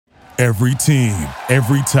Every team,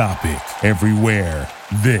 every topic, everywhere.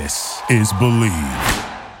 This is Believe.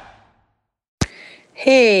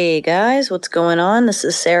 Hey guys, what's going on? This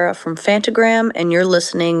is Sarah from Fantagram, and you're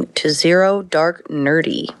listening to Zero Dark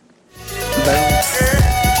Nerdy.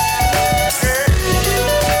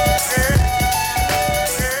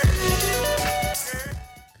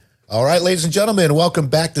 All right, ladies and gentlemen, welcome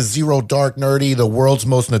back to Zero Dark Nerdy, the world's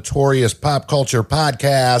most notorious pop culture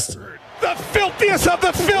podcast. The filthiest of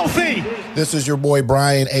the filthy. This is your boy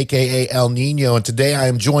Brian, a.k.a. El Nino, and today I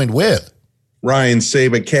am joined with Ryan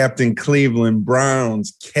Sabat, Captain Cleveland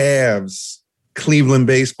Browns, Cavs, Cleveland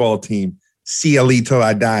baseball team, CLE till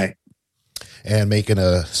I die. And making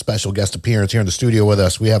a special guest appearance here in the studio with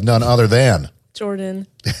us, we have none other than Jordan.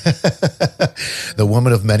 The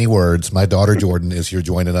woman of many words. My daughter Jordan is here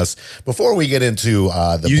joining us. Before we get into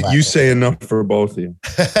you say enough for both of you.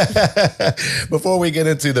 Before we get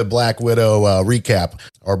into the Black Widow recap,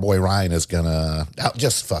 our boy Ryan is gonna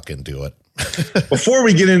just fucking do it. Before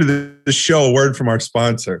we get into the show, a word from our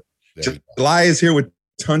sponsor. July is here with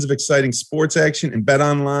tons of exciting sports action, and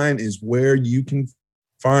BetOnline is where you can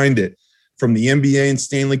find it. From the NBA and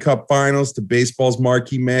Stanley Cup Finals to baseball's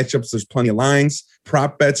marquee matchups, there's plenty of lines,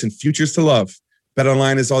 prop bets, and futures to love.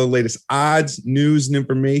 BetOnline is all the latest odds, news, and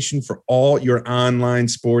information for all your online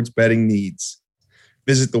sports betting needs.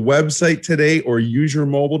 Visit the website today or use your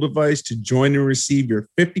mobile device to join and receive your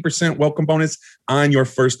 50% welcome bonus on your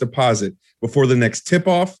first deposit. Before the next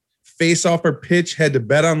tip-off, face-off, or pitch, head to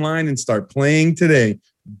BetOnline and start playing today.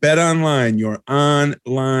 BetOnline, your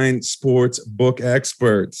online sports book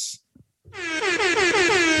experts.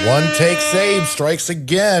 One take save strikes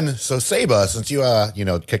again. So Saba, since you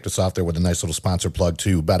kicked us off there with a nice little sponsor plug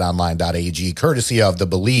to betonline.ag, courtesy of the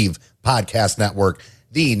Believe Podcast Network,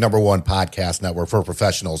 the number one podcast network for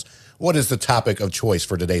professionals. What is the topic of choice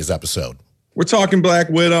for today's episode? We're talking Black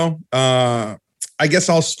Widow. I guess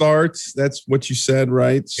I'll start. That's what you said,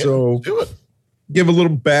 right? Yeah, so do it. Give a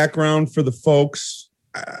little background for the folks.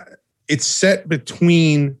 It's set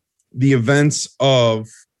between the events of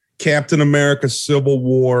Captain America Civil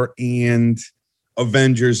War and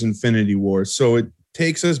Avengers Infinity War. So it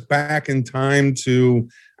takes us back in time to,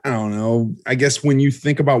 I don't know, I guess when you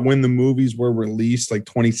think about when the movies were released, like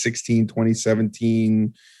 2016,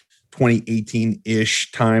 2017,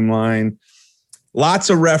 2018-ish timeline.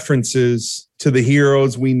 Lots of references to the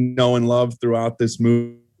heroes we know and love throughout this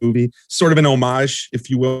movie. Sort of an homage,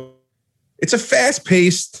 if you will. It's a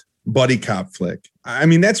fast-paced buddy cop flick. I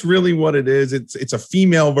mean, that's really what it is. It's a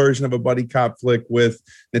female version of a buddy cop flick with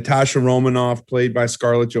Natasha Romanoff, played by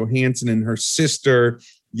Scarlett Johansson, and her sister,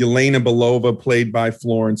 Yelena Belova, played by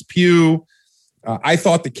Florence Pugh. I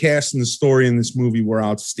thought the cast and the story in this movie were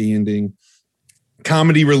outstanding.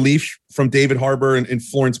 Comedy relief from David Harbour and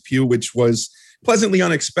Florence Pugh, which was pleasantly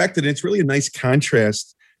unexpected. And it's really a nice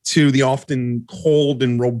contrast to the often cold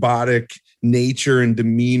and robotic nature and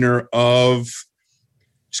demeanor of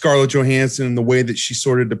Scarlett Johansson and the way that she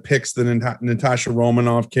sort of depicts the Natasha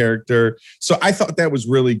Romanoff character. So I thought that was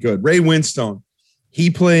really good. Ray Winstone, he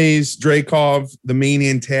plays Dreykov, the main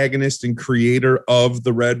antagonist and creator of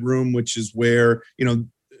the Red Room, which is where,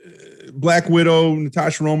 Black Widow,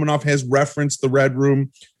 Natasha Romanoff has referenced the Red Room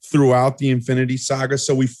throughout the Infinity Saga.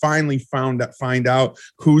 So we finally find out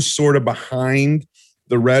who's sort of behind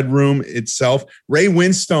the Red Room itself. Ray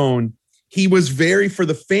Winstone, he was for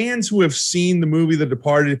the fans who have seen the movie The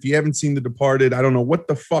Departed. If you haven't seen The Departed, I don't know what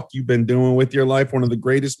the fuck you've been doing with your life. One of the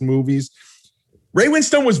greatest movies. Ray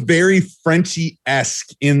Winstone was very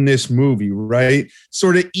Frenchie-esque in this movie, right?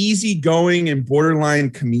 Sort of easygoing and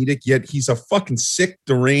borderline comedic, yet he's a fucking sick,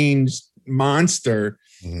 deranged monster,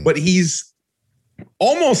 but he's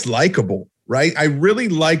almost likable, right? I really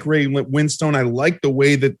like Ray Winstone. I like the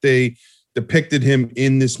way that they depicted him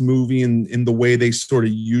in this movie and in the way they sort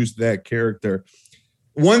of used that character.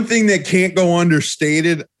 One thing that can't go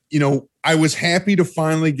understated, I was happy to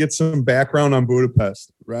finally get some background on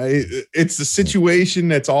Budapest, right? It's the situation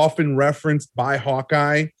that's often referenced by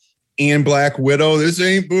Hawkeye and Black Widow. This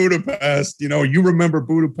ain't Budapest. You remember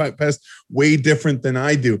Budapest way different than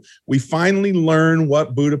I do. We finally learn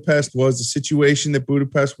what Budapest was, the situation that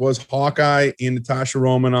Budapest was. Hawkeye and Natasha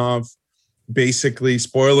Romanoff, basically,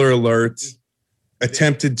 spoiler alert,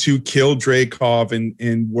 attempted to kill Dreykov and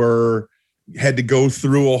had to go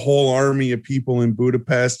through a whole army of people in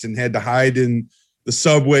Budapest and had to hide in the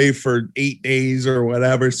subway for 8 days or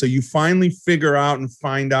whatever. So you finally figure out and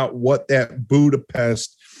find out what that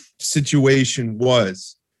Budapest situation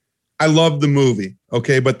was. I love the movie,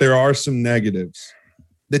 okay, but there are some negatives.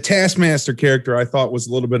 The Taskmaster character I thought was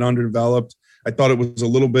a little bit underdeveloped. I thought it was a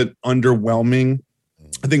little bit underwhelming.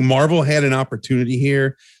 I think Marvel had an opportunity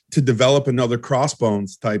here to develop another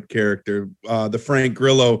Crossbones type character, the Frank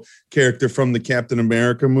Grillo character from the Captain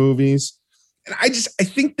America movies. And I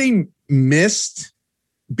think they missed,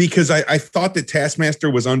 because I thought that Taskmaster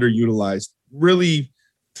was underutilized. Really,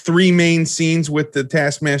 3 main scenes with the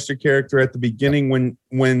Taskmaster character at the beginning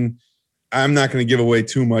when I'm not going to give away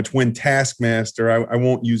too much. When Taskmaster, I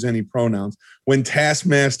won't use any pronouns. When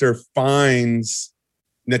Taskmaster finds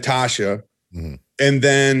Natasha, and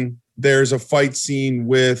then there's a fight scene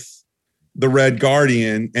with the Red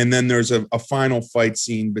Guardian, and then there's a final fight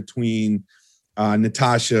scene between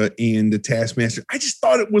Natasha and the Taskmaster. I just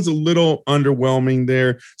thought it was a little underwhelming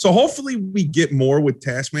there. So hopefully we get more with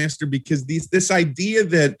Taskmaster, because this idea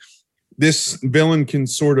that this villain can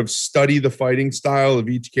sort of study the fighting style of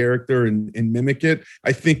each character and mimic it,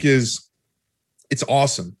 I think it's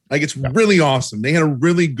awesome. Like, it's really awesome. They had a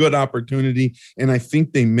really good opportunity, and I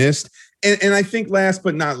think they missed. And I think last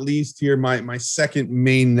but not least here, my second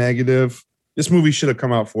main negative, this movie should have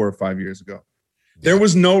come out 4 or 5 years ago. There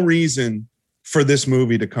was no reason for this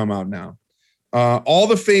movie to come out now. All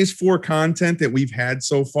the Phase 4 content that we've had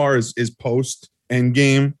so far is post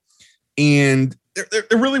Endgame, and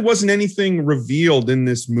there really wasn't anything revealed in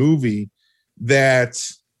this movie that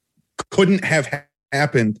couldn't have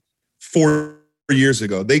happened 4 years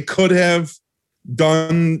ago. They could have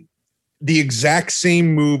done the exact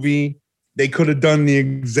same movie. They could have done the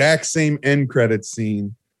exact same end credit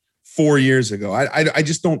scene 4 years ago. I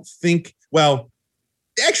just don't think, well,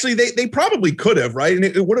 actually they probably could have, right? And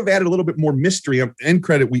it would have added a little bit more mystery end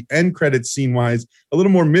credit scene wise, a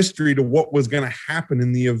little more mystery to what was going to happen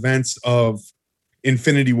in the events of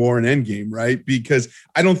Infinity War and Endgame, right? Because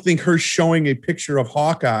I don't think her showing a picture of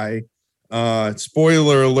Hawkeye,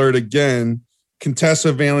 spoiler alert again,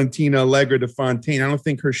 Contessa Valentina Allegra de Fontaine, I don't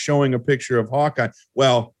think her showing a picture of Hawkeye,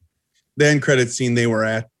 well, the end credit scene, they were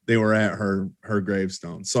at her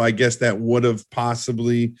gravestone. So I guess that would have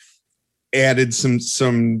possibly added some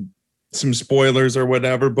spoilers or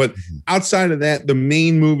whatever. But outside of that, the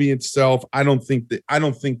main movie itself, I don't think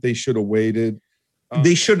they should have waited.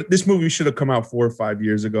 This movie should have come out 4 or 5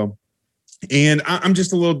 years ago. And I'm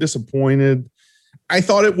just a little disappointed. I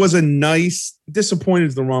thought it was disappointed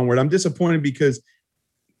is the wrong word. I'm disappointed because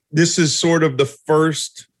this is sort of the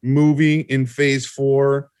first movie in Phase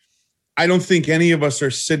 4. I don't think any of us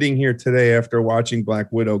are sitting here today after watching Black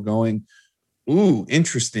Widow going, ooh,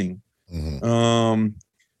 interesting. They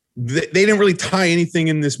didn't really tie anything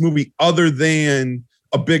in this movie other than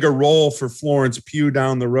a bigger role for Florence Pugh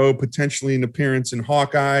down the road, potentially an appearance in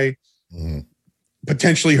Hawkeye,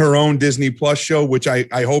 potentially her own Disney Plus show, which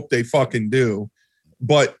I hope they fucking do.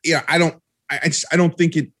 But yeah, I don't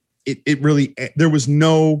think it really, there was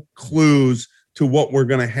no clues to what we're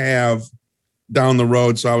going to have down the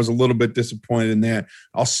road. So I was a little bit disappointed in that.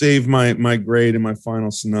 I'll save my grade and my final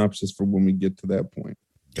synopsis for when we get to that point.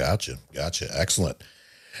 Gotcha. Excellent.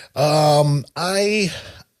 I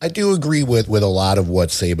do agree with a lot of what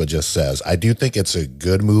Saba just says. I do think it's a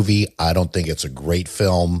good movie. I don't think it's a great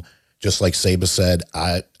film. Just like Saba said,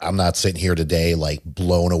 I'm not sitting here today like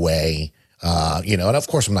blown away. And of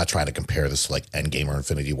course I'm not trying to compare this to like Endgame or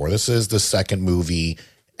Infinity War. This is the second movie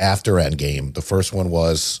after Endgame. The first one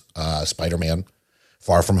was Spider-Man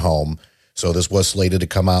Far From Home. So this was slated to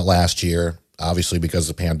come out last year. Obviously, because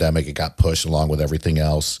of the pandemic, it got pushed along with everything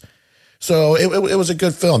else. So it was a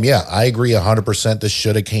good film. Yeah, I agree 100%. This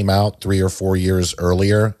should have came out 3 or 4 years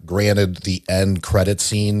earlier. Granted, the end credit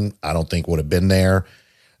scene, I don't think would have been there.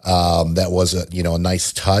 That was a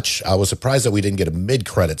nice touch. I was surprised that we didn't get a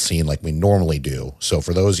mid-credit scene like we normally do. So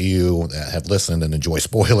for those of you that have listened and enjoy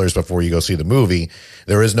spoilers before you go see the movie,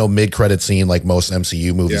 there is no mid-credit scene like most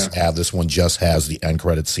MCU movies have. This one just has the end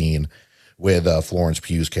credit scene with Florence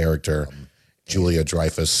Pugh's character, Julia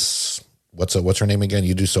Dreyfus. What's her name again?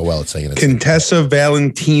 You do so well at saying it. Contessa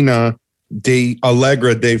Valentina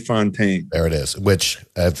Allegra de Fontaine. There it is. Which,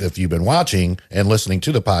 if you've been watching and listening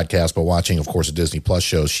to the podcast, but watching, of course, the Disney Plus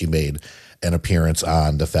shows, she made an appearance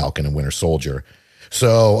on The Falcon and Winter Soldier.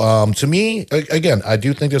 So, to me, again, I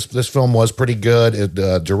do think this film was pretty good.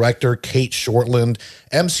 Director Kate Shortland.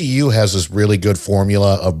 MCU has this really good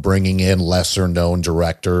formula of bringing in lesser known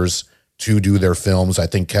directors to do their films. I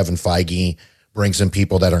think Kevin Feige brings in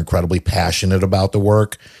people that are incredibly passionate about the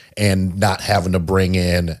work and not having to bring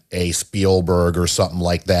in a Spielberg or something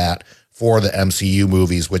like that for the MCU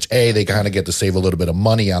movies, which they kind of get to save a little bit of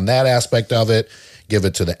money on that aspect of it, give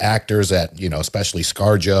it to the actors that, especially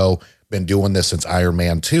ScarJo, been doing this since Iron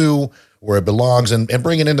Man 2, where it belongs, and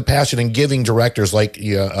bringing in the passion and giving directors like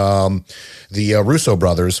the Russo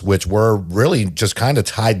brothers, which were really just kind of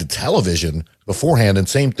tied to television beforehand. And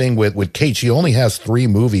same thing with Kate. She only has 3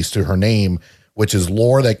 movies to her name which is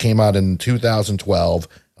Lore that came out in 2012,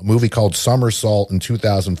 a movie called Somersault in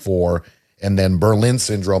 2004, and then Berlin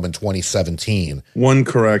Syndrome in 2017. One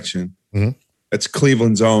correction. Mm-hmm. That's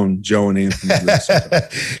Cleveland's own Joe and Anthony Russo.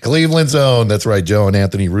 Cleveland's own, that's right, Joe and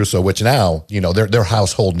Anthony Russo, which now, they're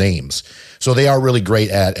household names. So they are really great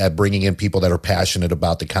at bringing in people that are passionate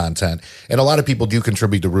about the content. And a lot of people do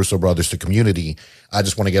contribute the Russo brothers to Community. I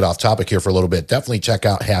just want to get off topic here for a little bit. Definitely check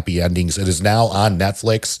out Happy Endings. It is now on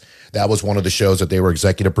Netflix. That was one of the shows that they were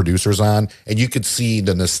executive producers on. And you could see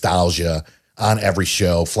the nostalgia on every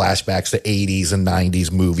show, flashbacks to 80s and 90s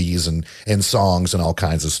movies and songs and all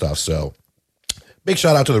kinds of stuff. So big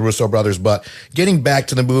shout out to the Russo brothers. But getting back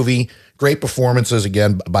to the movie, great performances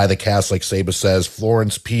again by the cast, like Saba says.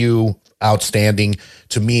 Florence Pugh, outstanding.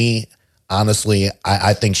 To me, honestly,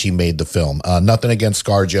 I think she made the film. Nothing against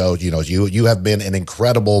ScarJo. You have been an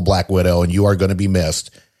incredible Black Widow, and you are going to be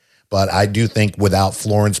missed. But I do think without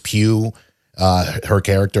Florence Pugh, her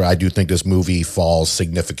character, I do think this movie falls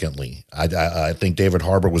significantly. I think David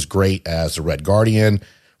Harbour was great as the Red Guardian.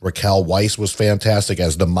 Raquel Weisz was fantastic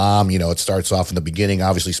as the mom. It starts off in the beginning.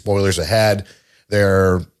 Obviously, spoilers ahead.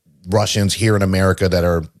 They're Russians here in America that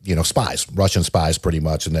are, spies, Russian spies pretty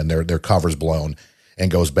much. And then their cover's blown and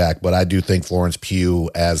goes back. But I do think Florence Pugh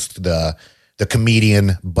as the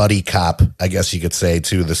comedian buddy cop, I guess you could say,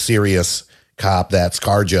 to the serious cop that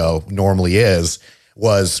ScarJo normally is,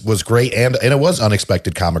 was great. And it was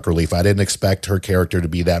unexpected comic relief. I didn't expect her character to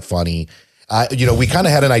be that funny. We kind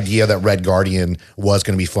of had an idea that Red Guardian was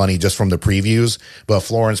going to be funny just from the previews, but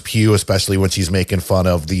Florence Pugh, especially when she's making fun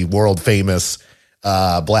of the world famous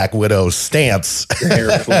Black Widow stance, the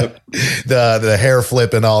hair flip, the hair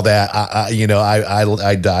flip and all that.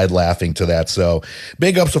 I died laughing to that. So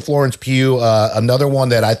big ups to Florence Pugh. Another one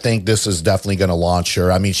that I think this is definitely going to launch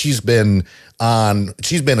her. I mean, she's been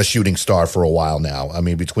a shooting star for a while now. I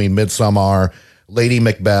mean, between Midsommar, Lady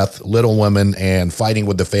Macbeth, Little Women, and Fighting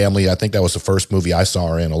with the Family. I think that was the first movie I saw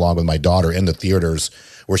her in, along with my daughter, in the theaters,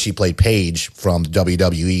 where she played Paige from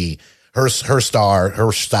WWE. Her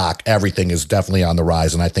stock, everything is definitely on the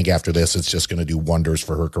rise. And I think after this, it's just going to do wonders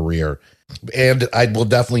for her career. And I will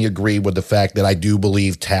definitely agree with the fact that I do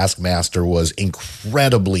believe Taskmaster was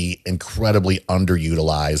incredibly, incredibly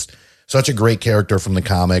underutilized. Such a great character from the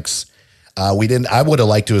comics. I would have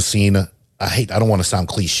liked to have seen, I don't want to sound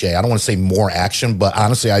cliche. I don't want to say more action, but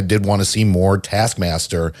honestly, I did want to see more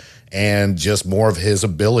Taskmaster and just more of his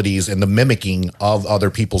abilities and the mimicking of other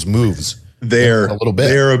people's moves. Their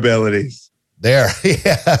abilities. Yeah,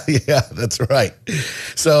 that's right.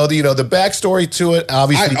 So, the backstory to it,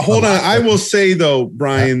 obviously. Hold on. I will say, though,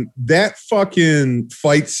 Brian, that fucking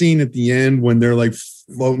fight scene at the end when they're like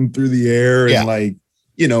floating through the air and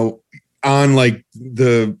on like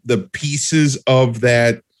the pieces of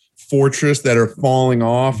that fortress that are falling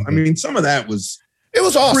off. I mean, some of that was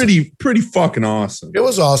awesome. Pretty fucking awesome. It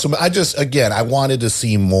was awesome. I wanted to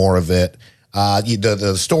see more of it.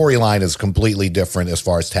 The storyline is completely different as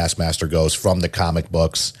far as Taskmaster goes from the comic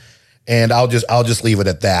books. And I'll just leave it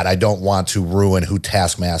at that. I don't want to ruin who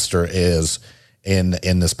Taskmaster is in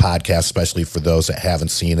this podcast, especially for those that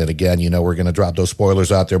haven't seen it. Again, we're going to drop those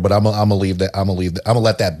spoilers out there, but I'm going to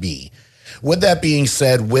let that be. With that being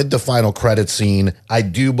said, with the final credit scene, I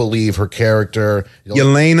do believe her character,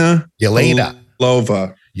 Yelena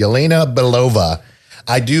Belova,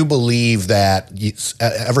 I do believe that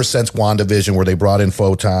ever since WandaVision, where they brought in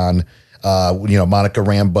Photon, Monica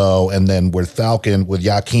Rambeau, and then with Falcon, with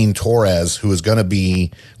Joaquin Torres, who is going to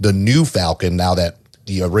be the new Falcon now that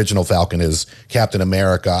the original Falcon is Captain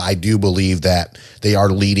America, I do believe that they are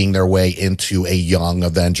leading their way into a young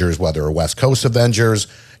Avengers, whether a West Coast Avengers,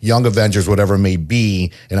 Young Avengers, whatever it may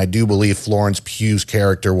be. And I do believe Florence Pugh's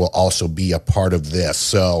character will also be a part of this.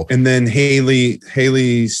 So, and then Haley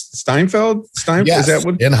Steinfeld, yes, is that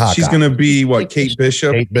what in Hawkeye. She's going to be? What, Kate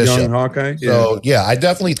Bishop, young Hawkeye? So yeah, I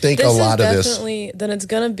definitely think a lot of this. Then it's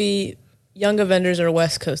going to be Young Avengers or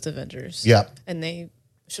West Coast Avengers. Yeah, and they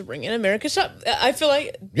should bring in America Shop. I feel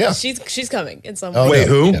like she's coming in some way. Wait,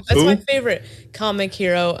 who? That's my favorite comic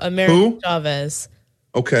hero, America Chavez.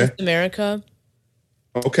 Okay, America.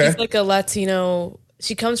 Okay. She's like a Latino.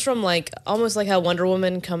 She comes from like almost like how Wonder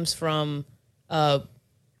Woman comes from not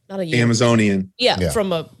a Amazonian. Yeah,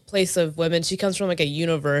 from a place of women. She comes from like a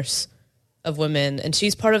universe of women, and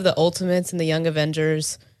she's part of the Ultimates and the Young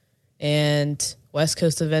Avengers and West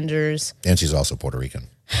Coast Avengers. And she's also Puerto Rican.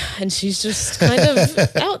 and she's just kind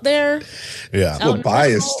of out there. Yeah. A little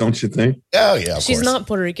biased, don't you think? Oh, yeah. Of She's course. not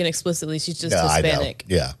Puerto Rican explicitly. She's just No, I know. Hispanic.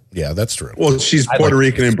 Yeah, that's true. Well, she's Puerto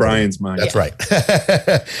Rican in Brian's mind. That's right.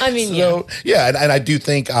 I mean, So, yeah, and I do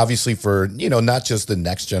think, obviously, for, not just the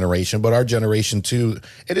next generation, but our generation too,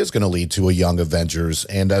 it is going to lead to a young Avengers.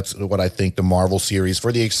 And that's what I think the Marvel series,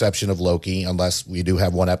 for the exception of Loki, unless we do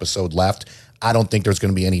have one episode left, I don't think there's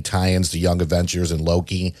going to be any tie-ins to Young Avengers and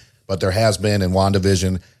Loki. But there has been in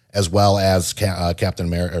WandaVision, as well as Captain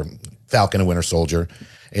America, or Falcon and Winter Soldier.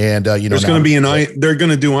 And, there's going to be they're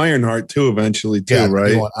going to do Ironheart too eventually too,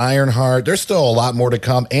 right? Ironheart. There's still a lot more to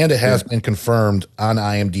come. And it has been confirmed on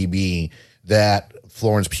IMDb that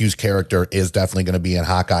Florence Pugh's character is definitely going to be in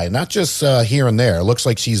Hawkeye. Not just here and there. It looks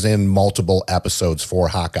like she's in multiple episodes for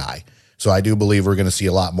Hawkeye. So I do believe we're going to see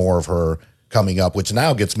a lot more of her coming up, which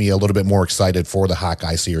now gets me a little bit more excited for the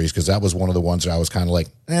Hawkeye series, because that was one of the ones that I was kind of like,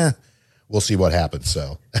 we'll see what happens.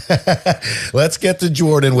 So let's get to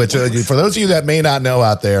Jordan, which for those of you that may not know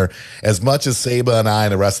out there, as much as Saba and I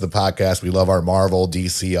and the rest of the podcast, we love our Marvel,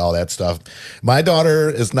 DC, all that stuff. My daughter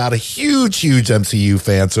is not a huge MCU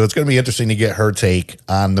fan, so it's going to be interesting to get her take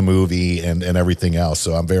on the movie and everything else.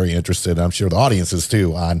 So I'm very interested. I'm sure the audience is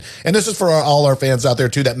too and this is for all our fans out there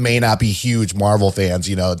too that may not be huge Marvel fans.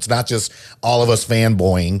 It's not just all of us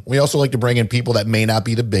fanboying. We also like to bring in people that may not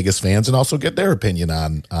be the biggest fans and also get their opinion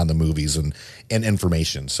on the movies and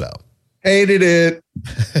information. So hated it.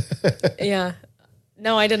 Yeah.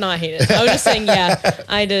 No, I did not hate it. I was just saying,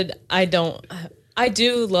 I did. I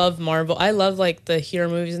do love Marvel. I love like the hero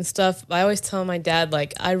movies and stuff. I always tell my dad,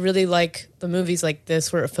 like, I really like the movies like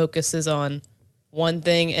this where it focuses on one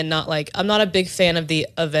thing and not like, I'm not a big fan of the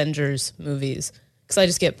Avengers movies because I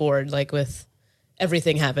just get bored like with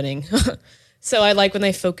everything happening. So I like when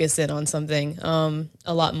they focus in on something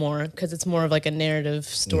a lot more because it's more of like a narrative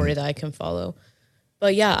story that I can follow.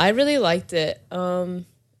 But yeah, I really liked it.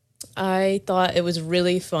 I thought it was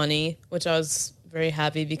really funny, which I was very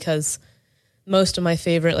happy because most of my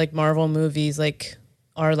favorite like Marvel movies like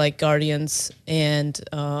are like Guardians and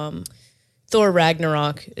Thor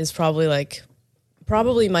Ragnarok is probably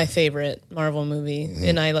my favorite Marvel movie,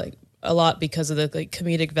 and I like a lot because of the like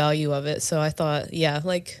comedic value of it. So I thought,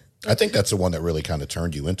 I think that's the one that really kind of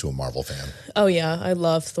turned you into a Marvel fan. Oh yeah, I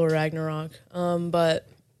love Thor Ragnarok. But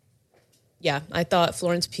yeah, I thought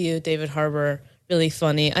Florence Pugh, David Harbour, really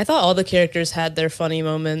funny. I thought all the characters had their funny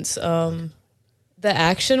moments. The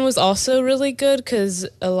action was also really good because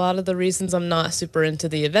a lot of the reasons I'm not super into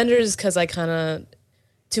the Avengers is because I kind of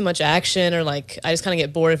too much action or like I just kind of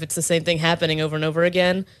get bored if it's the same thing happening over and over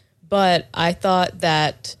again. But I thought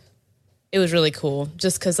that it was really cool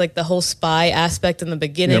just because like the whole spy aspect in the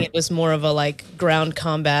beginning, It was more of a like ground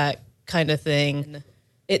combat kind of thing.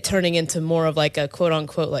 It turning into more of like a quote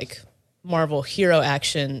unquote like Marvel hero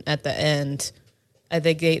action at the end. I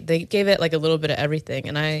think they gave it like a little bit of everything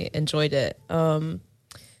and I enjoyed it.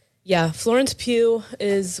 Florence Pugh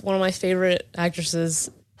is one of my favorite actresses.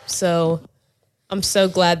 So I'm so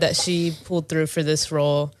glad that she pulled through for this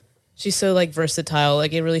role. She's so like versatile.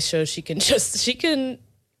 Like it really shows she has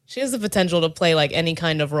the potential to play like any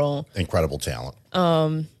kind of role. Incredible talent.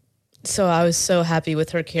 So I was so happy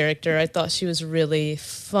with her character. I thought she was really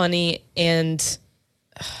funny and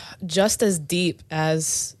just as deep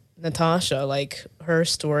as Natasha, like her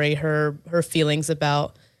story, her feelings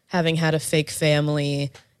about having had a fake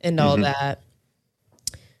family and all that.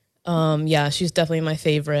 She's definitely my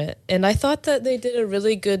favorite. And I thought that they did a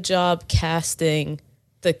really good job casting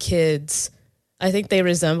the kids. I think they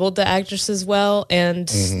resembled the actresses well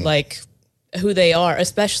and like who they are,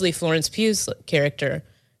 especially Florence Pugh's character.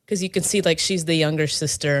 Because you can see like she's the younger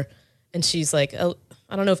sister and she's like, I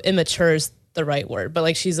don't know if immature is the right word, but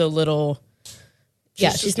like she's a little...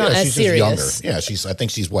 she's not as serious. Younger. Yeah, I think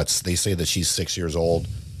she's they say that she's 6 years old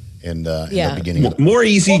in the beginning. More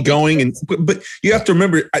easygoing, but you have to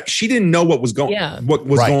remember she didn't know what was going. Yeah. What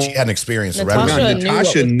was right? going. She hadn't experienced the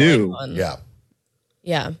Natasha knew.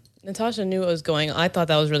 Yeah. Natasha knew what was going on. I thought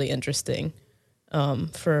that was really interesting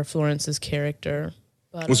for Florence's character.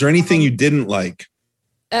 But, was there anything you didn't like?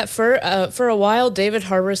 For a while, David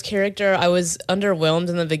Harbour's character, I was underwhelmed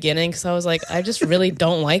in the beginning because I was like, I just really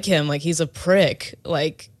don't like him. Like he's a prick.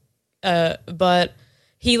 Like, but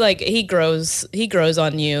he grows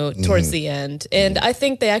on you towards the end, and I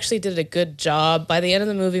think they actually did a good job. By the end of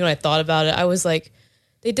the movie, when I thought about it, I was like,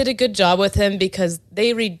 they did a good job with him because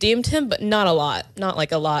they redeemed him, but not a lot, not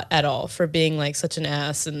like a lot at all for being like such an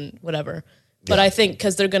ass and whatever. But I think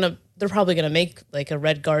because they're probably gonna make like a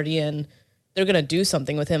Red Guardian. They're going to do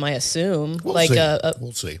something with him, I assume. We'll see.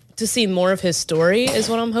 We'll see. To see more of his story is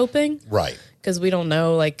what I'm hoping. Right. Because we don't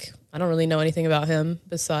know, like, I don't really know anything about him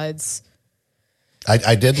besides.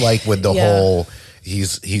 I did like with the whole.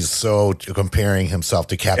 He's so comparing himself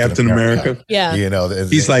to Captain America. Yeah, you know,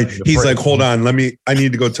 he's like, hold on, I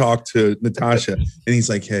need to go talk to Natasha, and he's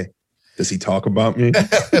like, hey, does he talk about me?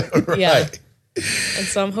 Right. Yeah, and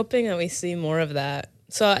so I'm hoping that we see more of that.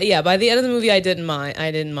 So yeah, by the end of the movie, I didn't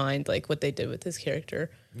mind like what they did with his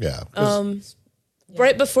character. Yeah.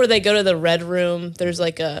 Right before they go to the Red Room, there's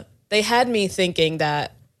like they had me thinking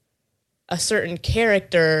that a certain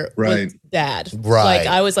character was Dad. Right. Like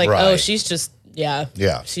I was like, oh, she's just. Yeah.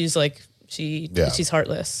 She's like she's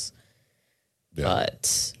heartless. Yeah.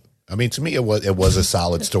 But I mean, to me, it was a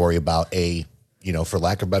solid story about a, you know, for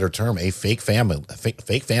lack of a better term, a fake family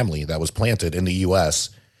that was planted in the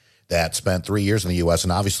U.S. that spent 3 years in the U.S.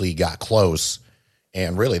 and obviously got close.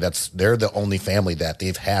 And really, they're the only family that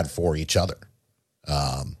they've had for each other.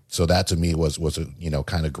 So that to me was a, you know,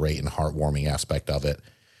 kind of great and heartwarming aspect of it.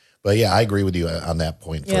 But yeah, I agree with you on that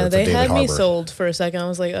point. Yeah, for they David had Harbour. me sold for a second. I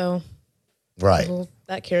was like, oh. Right. Well,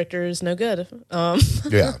 that character is no good.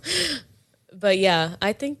 Yeah. But yeah,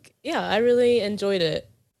 I think, I really enjoyed it.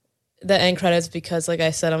 The end credits, because like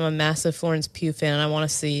I said, I'm a massive Florence Pugh fan. And I want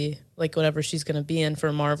to see like whatever she's going to be in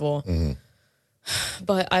for Marvel. Mm-hmm.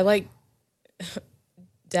 But I like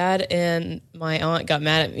Dad and my aunt got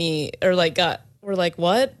mad at me or like were like,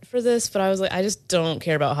 what for this? But I was like, I just don't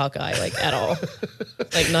care about Hawkeye like at all.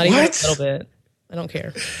 Like not even a little bit. I don't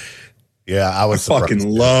care. Yeah, I fucking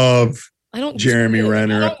love I don't Jeremy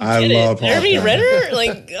Renner. I love Jeremy Renner.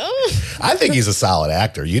 Like, I think he's a solid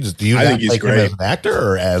actor. Do you I not think he's like great. him as an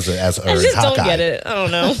actor or as I just Hawkeye? don't get it. I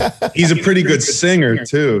don't know. He's a pretty good singer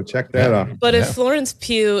too. Check that out. But if Florence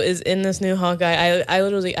Pugh is in this new Hawkeye, I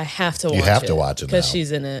literally have to watch it. You have to watch it because now.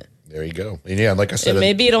 she's in it. There you go. And yeah, like I said, And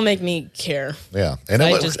maybe it'll make me care. Yeah, and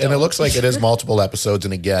it looks like it is multiple episodes.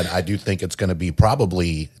 And again, I do think it's going to be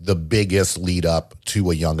probably the biggest lead up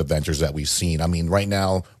to a Young Avengers that we've seen. I mean, right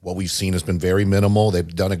now, what we've seen has been very minimal.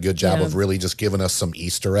 They've done a good job of really just giving us some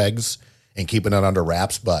Easter eggs and keeping it under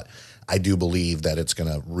wraps. But I do believe that it's going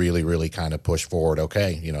to really, really kind of push forward.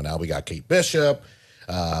 Okay, you know, now we got Kate Bishop,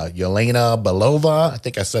 Yelena Belova. I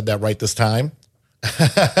think I said that right this time.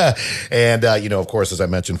 And, you know, of course, as I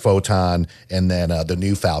mentioned, Photon and then the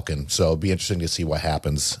new Falcon. So it'll be interesting to see what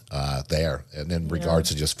happens there. And in regards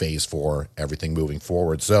to just phase 4, everything moving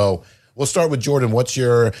forward. So we'll start with Jordan.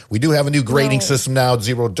 We do have a new grading system now,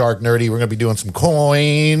 Zero Dark Nerdy. We're going to be doing some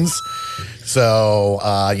coins. So,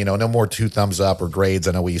 you know, no more 2 thumbs up or grades.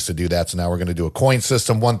 I know we used to do that. So now we're going to do a coin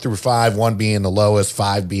system, 1 through 5, 1 being the lowest,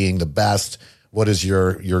 5 being the best. What is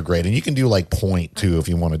your grade? And you can do like 0.2 if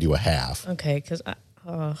you want to do a half. Okay, because I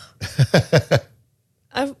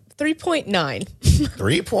have 3.9.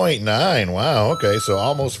 3.9. Wow. Okay, so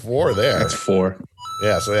almost 4 there. That's 4.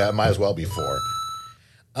 Yeah, so yeah, it might as well be 4.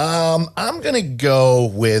 I'm gonna go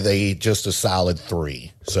with just a solid 3.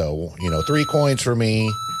 So 3 coins for me.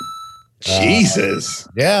 Jesus.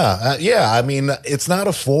 Yeah. I mean, it's not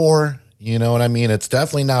a 4. You know what I mean? It's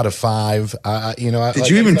definitely not a 5. Did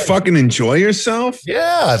you even fucking enjoy yourself?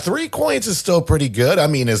 Yeah, 3 coins is still pretty good. I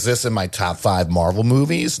mean, is this in my top 5 Marvel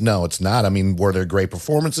movies? No, it's not. I mean, were there great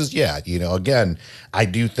performances? Yeah. You know, again, I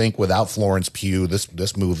do think without Florence Pugh,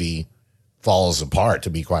 this movie falls apart,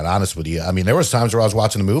 to be quite honest with you. I mean, there was times where I was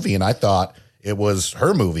watching a movie and I thought it was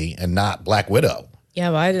her movie and not Black Widow.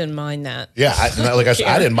 Yeah, but I didn't mind that. Yeah, like I said,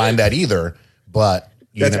 I didn't mind that either, but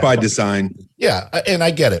that's by design. Yeah, and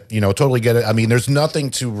I get it. Totally get it. I mean, there's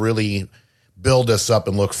nothing to really build us up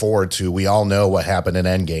and look forward to. We all know what happened in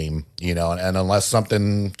Endgame, and unless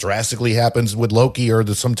something drastically happens with Loki or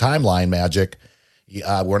there's some timeline magic,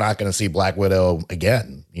 we're not going to see Black Widow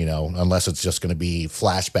again, unless it's just going to be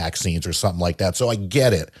flashback scenes or something like that. So I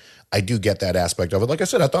get it. I do get that aspect of it. Like I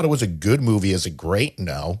said, I thought it was a good movie. Is it great?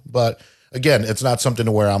 No, but again, it's not something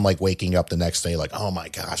to where I'm like waking up the next day like, oh my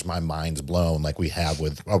gosh, my mind's blown, like we have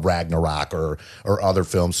with a Ragnarok or other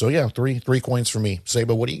films. So yeah, three coins for me.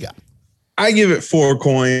 Saba, what do you got? I give it 4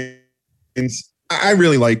 coins. I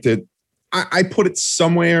really liked it. I put it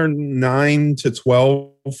somewhere 9 to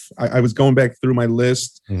 12. I was going back through my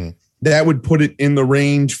list. Mm-hmm. That would put it in the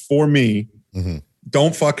range for me. Mm-hmm.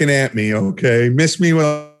 Don't fucking at me, okay? Miss me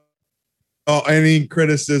with any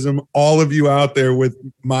criticism, all of you out there with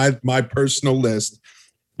my personal list,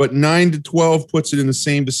 but 9 to 12 puts it in the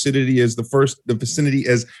same vicinity as the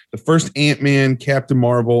first Ant-Man, Captain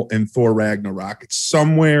Marvel, and Thor Ragnarok. It's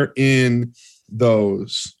somewhere in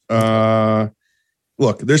those.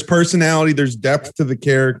 Look, there's personality, there's depth to the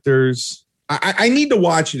characters. I need to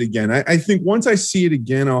watch it again. I think once I see it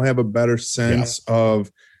again, I'll have a better sense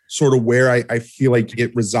of sort of where I feel like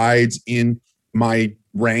it resides in my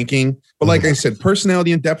ranking. But like I said,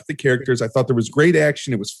 personality and depth of the characters. I thought there was great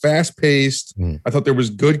action. It was fast paced. I thought there was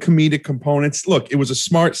good comedic components. Look, it was a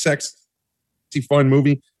smart, sexy, fun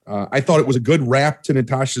movie. I thought it was a good wrap to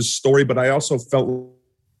Natasha's story, but I also felt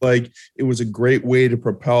like it was a great way to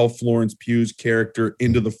propel Florence Pugh's character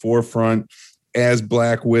into the forefront as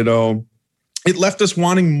Black Widow. It left us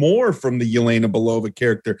wanting more from the Yelena Belova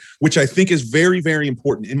character, which I think is very, very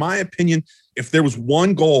important. In my opinion, if there was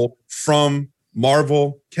one goal from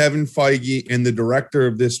Marvel, Kevin Feige, and the director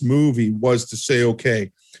of this movie was to say,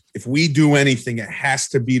 okay, if we do anything, it has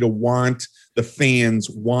to be to want the fans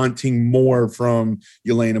wanting more from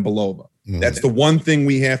Yelena Belova. That's the one thing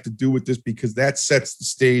we have to do with this, because that sets the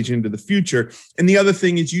stage into the future. And the other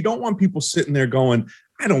thing is, you don't want people sitting there going,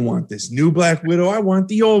 I don't want this new Black Widow. I want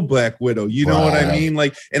the old Black Widow. You know what I mean?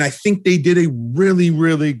 Like, and I think they did a really,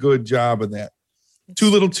 really good job of that. Too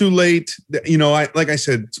little, too late. You know, like I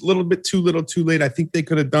said, it's a little bit too little, too late. I think they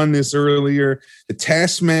could have done this earlier. The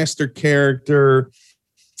Taskmaster character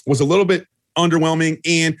was a little bit underwhelming.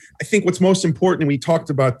 And I think what's most important, and we talked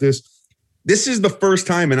about this, this is the first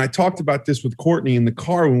time, and I talked about this with Courtney in the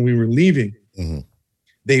car when we were leaving.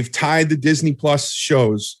 They've tied the Disney Plus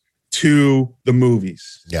shows to the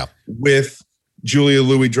movies. With Julia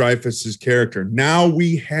Louis-Dreyfus's character. Now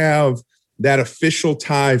we have that official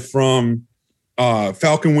tie from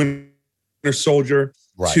Falcon Winter Soldier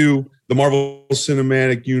to the Marvel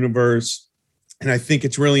Cinematic Universe. And I think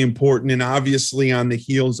it's really important. And obviously on the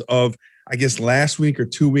heels of, I guess last week or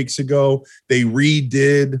 2 weeks ago, they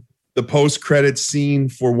redid the post-credit scene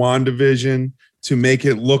for WandaVision to make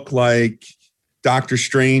it look like Doctor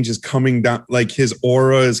Strange is coming down, like his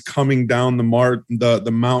aura is coming down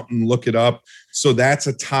the mountain. Look it up. So that's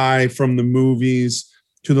a tie from the movies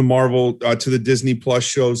to the Marvel, to the Disney Plus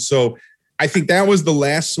shows. So I think that was the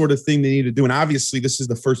last sort of thing they need to do. And obviously this is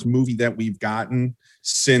the first movie that we've gotten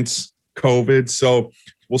since COVID. So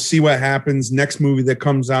we'll see what happens. Next movie that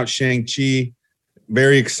comes out, Shang-Chi.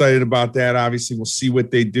 Very excited about that. Obviously we'll see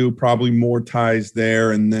what they do. Probably more ties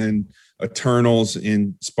there. And then Eternals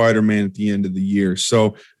and Spider-Man at the end of the year.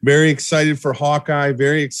 So very excited for Hawkeye.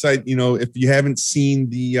 Very excited. You know, if you haven't seen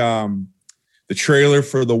the trailer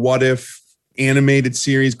for the What If animated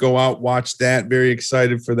series, go out, watch that. Very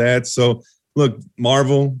excited for that. So look,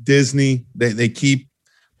 Marvel, Disney, they keep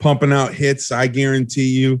pumping out hits. I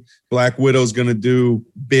guarantee you Black Widow's going to do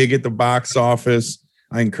big at the box office.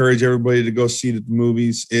 I encourage everybody to go see it at the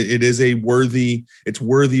movies. It is it's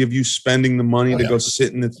worthy of you spending the money to go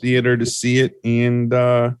sit in the theater to see it. And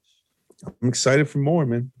I'm excited for more,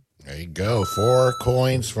 man. There you go. 4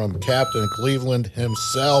 coins from Captain Cleveland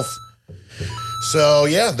himself. So,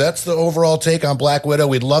 yeah, that's the overall take on Black Widow.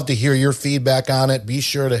 We'd love to hear your feedback on it. Be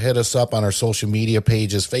sure to hit us up on our social media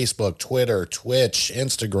pages, Facebook, Twitter, Twitch,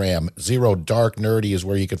 Instagram. Zero Dark Nerdy is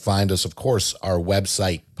where you can find us. Of course, our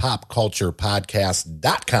website,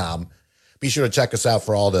 popculturepodcast.com. Be sure to check us out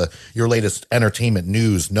for all your latest entertainment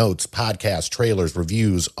news, notes, podcasts, trailers,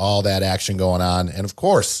 reviews, all that action going on. And, of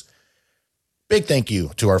course, big thank you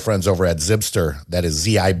to our friends over at Zibster, that is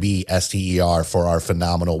Zibster, for our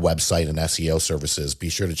phenomenal website and SEO services. Be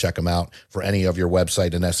sure to check them out for any of your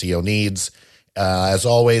website and SEO needs. As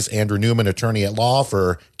always, Andrew Newman, attorney at law,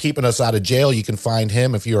 for keeping us out of jail. You can find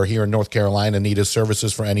him if you are here in North Carolina and need his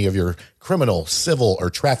services for any of your criminal, civil, or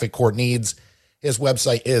traffic court needs. His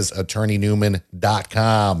website is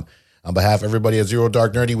attorneynewman.com. On behalf of everybody at Zero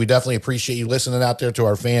Dark Nerdy, we definitely appreciate you listening out there to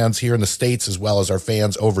our fans here in the States as well as our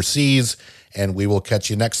fans overseas. And we will catch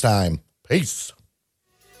you next time. Peace.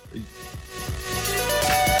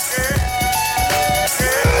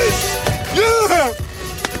 Yeah!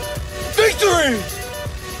 Victory!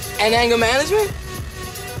 And anger management?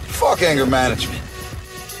 Fuck anger management.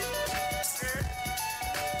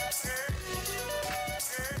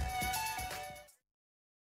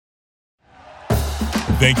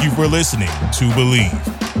 Thank you for listening to Believe.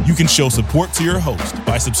 You can show support to your host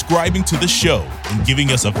by subscribing to the show and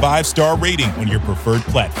giving us a 5-star rating on your preferred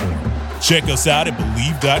platform. Check us out at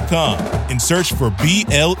Believe.com and search for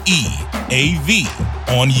BLEAV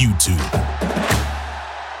on YouTube.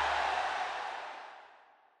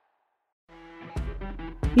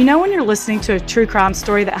 You know when you're listening to a true crime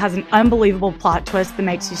story that has an unbelievable plot twist that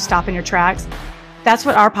makes you stop in your tracks? That's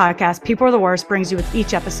what our podcast, People Are the Worst, brings you with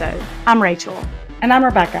each episode. I'm Rachel. And I'm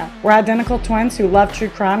Rebecca. We're identical twins who love true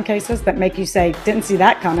crime cases that make you say, didn't see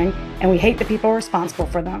that coming, and we hate the people responsible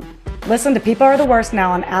for them. Listen to People Are the Worst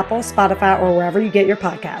now on Apple, Spotify, or wherever you get your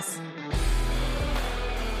podcasts.